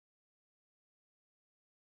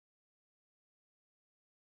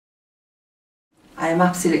I am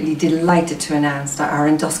absolutely delighted to announce that our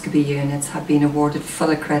endoscopy units have been awarded full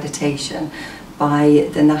accreditation by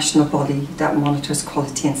the national body that monitors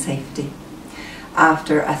quality and safety.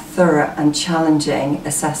 After a thorough and challenging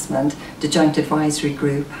assessment, the Joint Advisory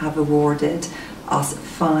Group have awarded us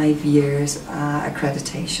 5 years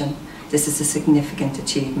accreditation. This is a significant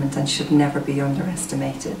achievement and should never be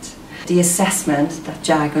underestimated. The assessment that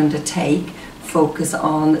JAG undertake focus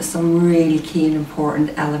on some really key and important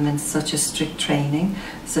elements such as strict training,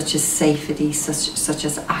 such as safety, such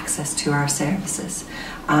as access to our services.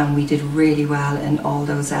 And we did really well in all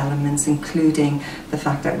those elements, including the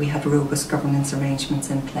fact that we had robust governance arrangements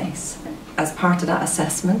in place. As part of that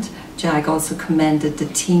assessment, JAG also commended the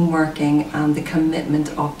team working and the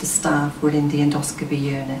commitment of the staff within the endoscopy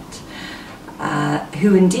unit,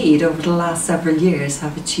 who indeed over the last several years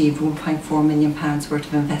have achieved £1.4 million worth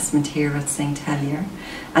of investment here at St Helier,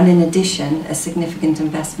 and in addition a significant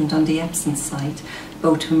investment on the Epsom site,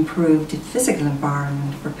 both to improve the physical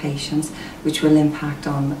environment for patients, which will impact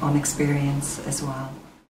on experience as well.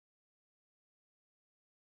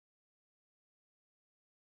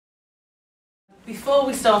 Before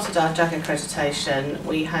we started our JAG accreditation,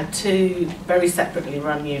 we had 2 very separately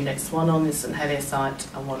run units, one on the St Helier site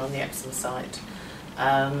and one on the Epsom site.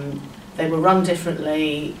 They were run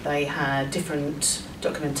differently, they had different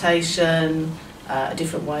documentation, a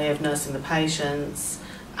different way of nursing the patients,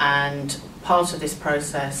 and part of this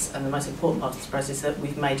process, and the most important part of this process, is that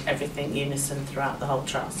we've made everything unison throughout the whole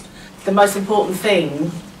trust. The most important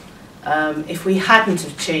thing, if we hadn't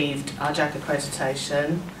achieved our JAG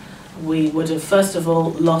accreditation, we would have first of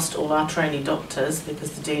all lost all our trainee doctors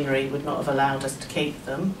because the deanery would not have allowed us to keep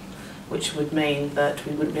them, which would mean that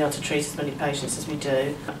we wouldn't be able to treat as many patients as we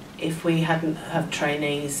do. If we hadn't have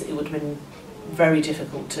trainees, it would have been very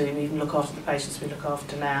difficult to even look after the patients we look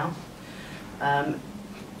after now.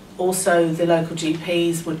 Also, the local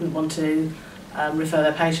GPs wouldn't want to refer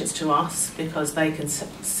their patients to us because they can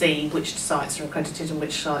see which sites are accredited and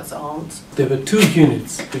which sites aren't. There were 2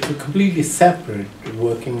 units which were completely separate,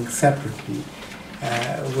 working separately,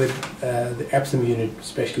 with the Epsom unit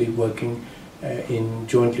especially working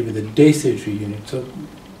jointly with the day surgery unit. So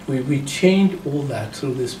we changed all that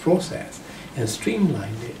through this process and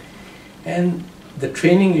streamlined it. And the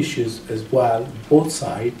training issues as well, both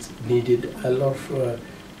sides needed a lot of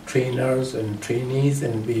trainers and trainees,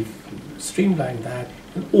 and we've streamlined that,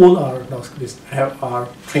 and all our endoscopists are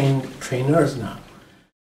trained trainers now.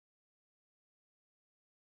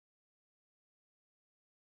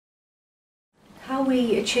 How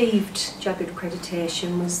we achieved JAG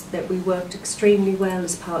accreditation was that we worked extremely well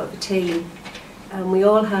as part of a team, and we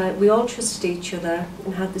all trusted each other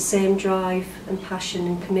and had the same drive and passion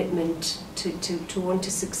and commitment to want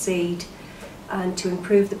to succeed and to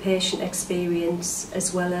improve the patient experience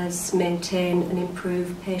as well as maintain and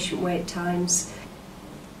improve patient wait times.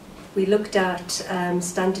 We looked at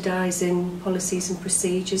standardising policies and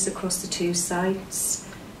procedures across the 2 sites,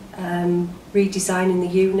 redesigning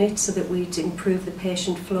the unit so that we'd improve the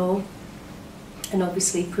patient flow, and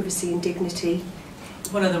obviously privacy and dignity.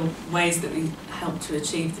 One of the ways that we helped to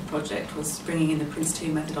achieve the project was bringing in the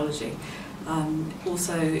Prince2 methodology.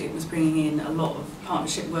 Also, it was bringing in a lot of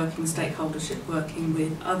partnership working, stakeholdership working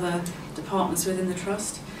with other departments within the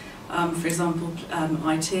trust. For example,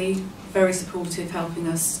 IT, very supportive, helping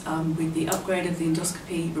us with the upgrade of the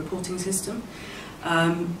endoscopy reporting system.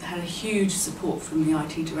 Had a huge support from the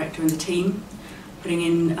IT director and the team, putting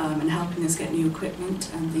in and helping us get new equipment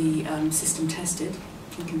and the system tested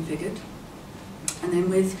and configured. And then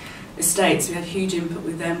with estates, we had huge input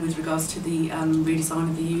with them with regards to the redesign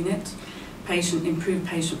of the unit, improved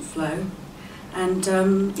patient flow, and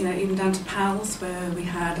even down to PALS, where we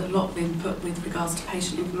had a lot of input with regards to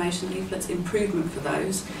patient information leaflets, improvement for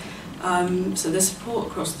those. So the support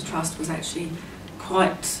across the trust was actually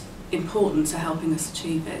quite important to helping us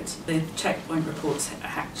achieve it. The checkpoint reports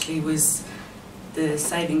actually was the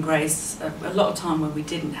saving grace. A lot of time when we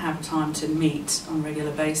didn't have time to meet on a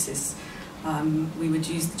regular basis, we would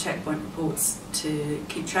use the checkpoint reports to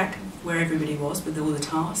keep track of where everybody was with all the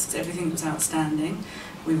tasks, everything that was outstanding.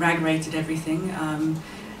 We RAG rated everything,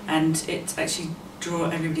 and it actually drew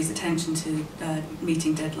everybody's attention to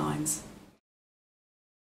meeting deadlines.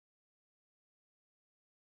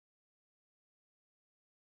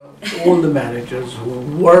 All the managers who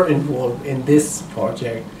were involved in this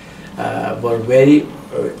project were very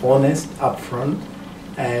honest, upfront,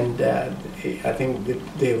 and I think that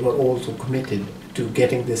they were also committed to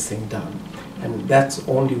getting this thing done. And that's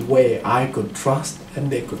the only way I could trust,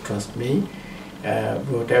 and they could trust me.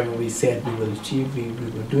 Whatever we said we will achieve, we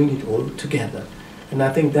were doing it all together. And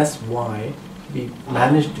I think that's why we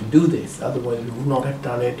managed to do this. Otherwise, we would not have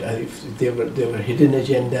done it. If there were hidden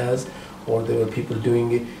agendas, or there were people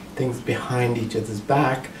doing things behind each other's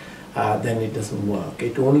back, then it doesn't work.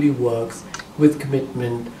 It only works with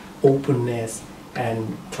commitment, openness,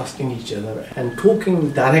 and trusting each other. And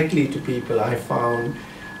talking directly to people, I found,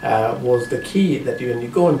 was the key. That when you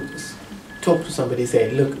go and talk to somebody,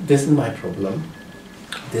 say, look, this is my problem,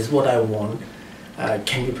 this is what I want,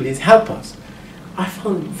 can you please help us? I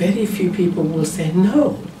found very few people will say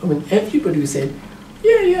no. I mean, everybody will say,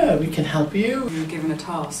 yeah, we can help you. We were given a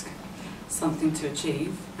task, something to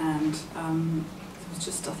achieve, and it was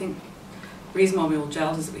just, I think, the reason why we all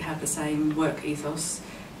gelled is that we had the same work ethos.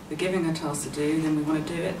 We're giving a task to do, then we want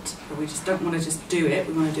to do it, but we just don't want to just do it,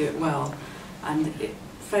 we want to do it well. And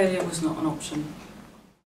failure was not an option.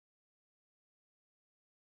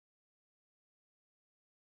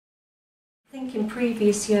 I think in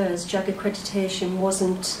previous years, JAG accreditation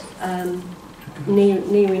wasn't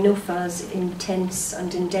near enough as intense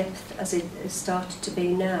and in depth as it has started to be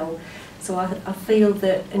now. So I feel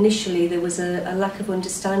that initially there was a lack of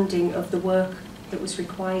understanding of the work that was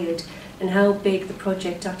required and how big the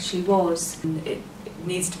project actually was. It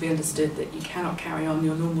needs to be understood that you cannot carry on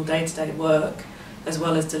your normal day-to-day work as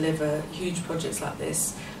well as deliver huge projects like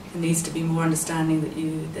this. There needs to be more understanding that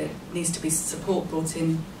there needs to be support brought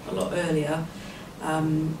in a lot earlier,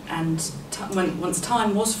 and once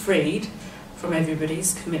time was freed from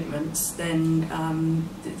everybody's commitments, then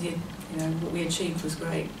what we achieved was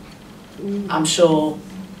great. I'm sure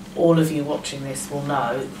all of you watching this will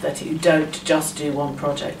know that you don't just do one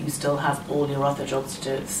project, you still have all your other jobs to do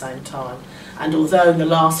at the same time. And although in the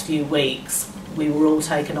last few weeks we were all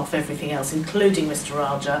taken off everything else, including Mr.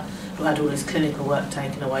 Raja, who had all his clinical work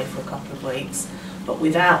taken away for a couple of weeks, but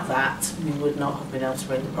without that we would not have been able to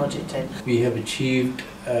bring the project in. We have achieved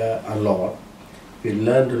a lot, we've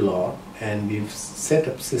learned a lot, and we've set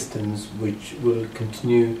up systems which will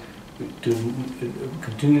continue to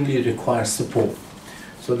continually require support,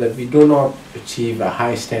 so that we do not achieve a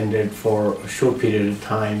high standard for a short period of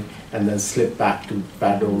time and then slip back to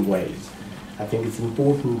bad old ways. I think it's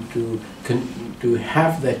important to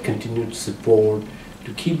have that continued support,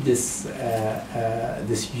 to keep this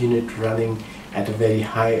this unit running at a very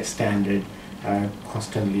high standard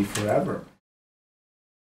constantly forever.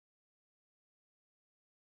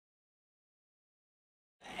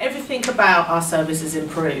 Everything about our service has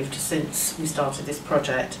improved since we started this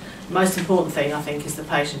project. The most important thing, I think, is the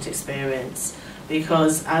patient experience,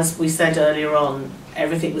 because as we said earlier on,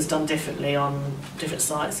 everything was done differently on different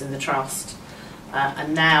sites in the trust,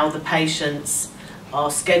 and now the patients are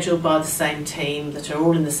scheduled by the same team that are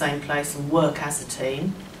all in the same place and work as a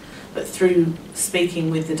team. But through speaking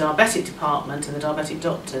with the diabetic department and the diabetic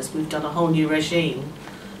doctors, we've done a whole new regime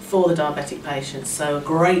for the diabetic patients, so a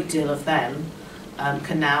great deal of them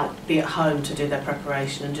can now be at home to do their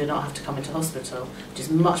preparation and do not have to come into hospital, which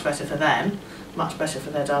is much better for them, much better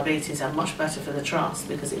for their diabetes, and much better for the trust,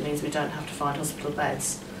 because it means we don't have to find hospital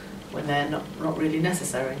beds when they're not really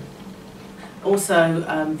necessary. Also,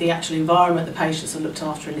 the actual environment the patients are looked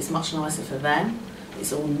after in is much nicer for them.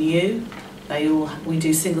 It's all new. We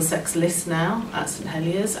do single-sex lists now at St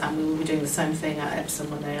Heliers, and we will be doing the same thing at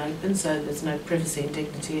Epsom when they open, so there's no privacy and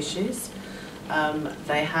dignity issues.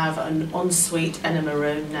 They have an ensuite enema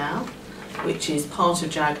room now, which is part of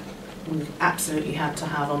JAG we absolutely had to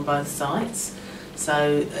have on both sites.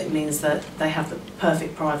 So it means that they have the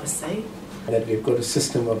perfect privacy. That we've got a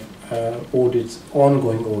system of audits,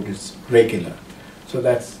 ongoing audits, regular. So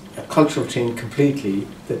that's a cultural change completely,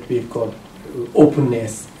 that we've got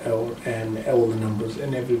openness and all the numbers,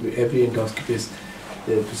 and every endoscopist,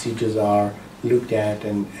 the procedures are looked at,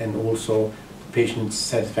 and also patient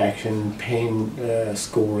satisfaction, pain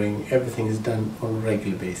scoring, everything is done on a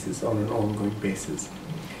regular basis, on an ongoing basis.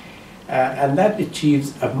 And that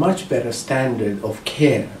achieves a much better standard of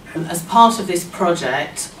care. As part of this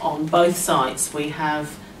project, on both sites we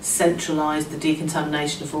have centralised the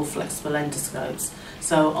decontamination of all flexible endoscopes.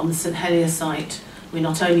 So on the St Helier site we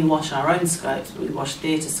not only wash our own scopes, but we wash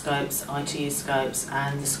theatre scopes, ITU scopes,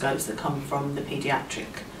 and the scopes that come from the paediatric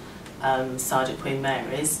side at Queen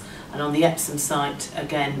Mary's. And on the Epsom site,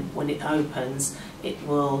 again, when it opens, it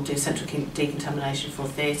will do central decontamination for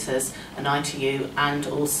theatres and ITU, and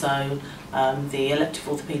also the elective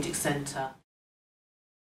orthopaedic centre.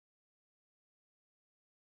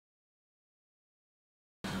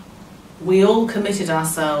 We all committed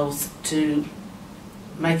ourselves to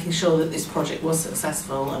making sure that this project was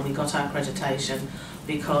successful and we got our accreditation,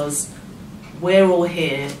 because we're all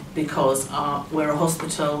here because we're a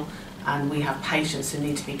hospital and we have patients who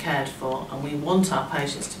need to be cared for, and we want our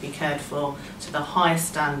patients to be cared for to the highest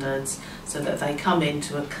standards, so that they come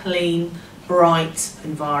into a clean, bright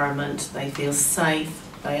environment, they feel safe,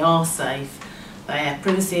 they are safe, their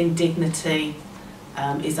privacy and dignity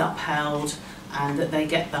is upheld, and that they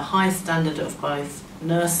get the highest standard of both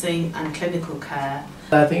nursing and clinical care.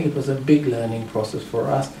 I think it was a big learning process for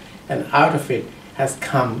us, and out of it has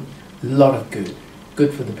come a lot of good.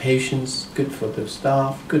 Good for the patients, good for the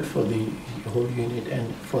staff, good for the whole unit,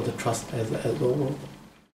 and for the trust as a whole.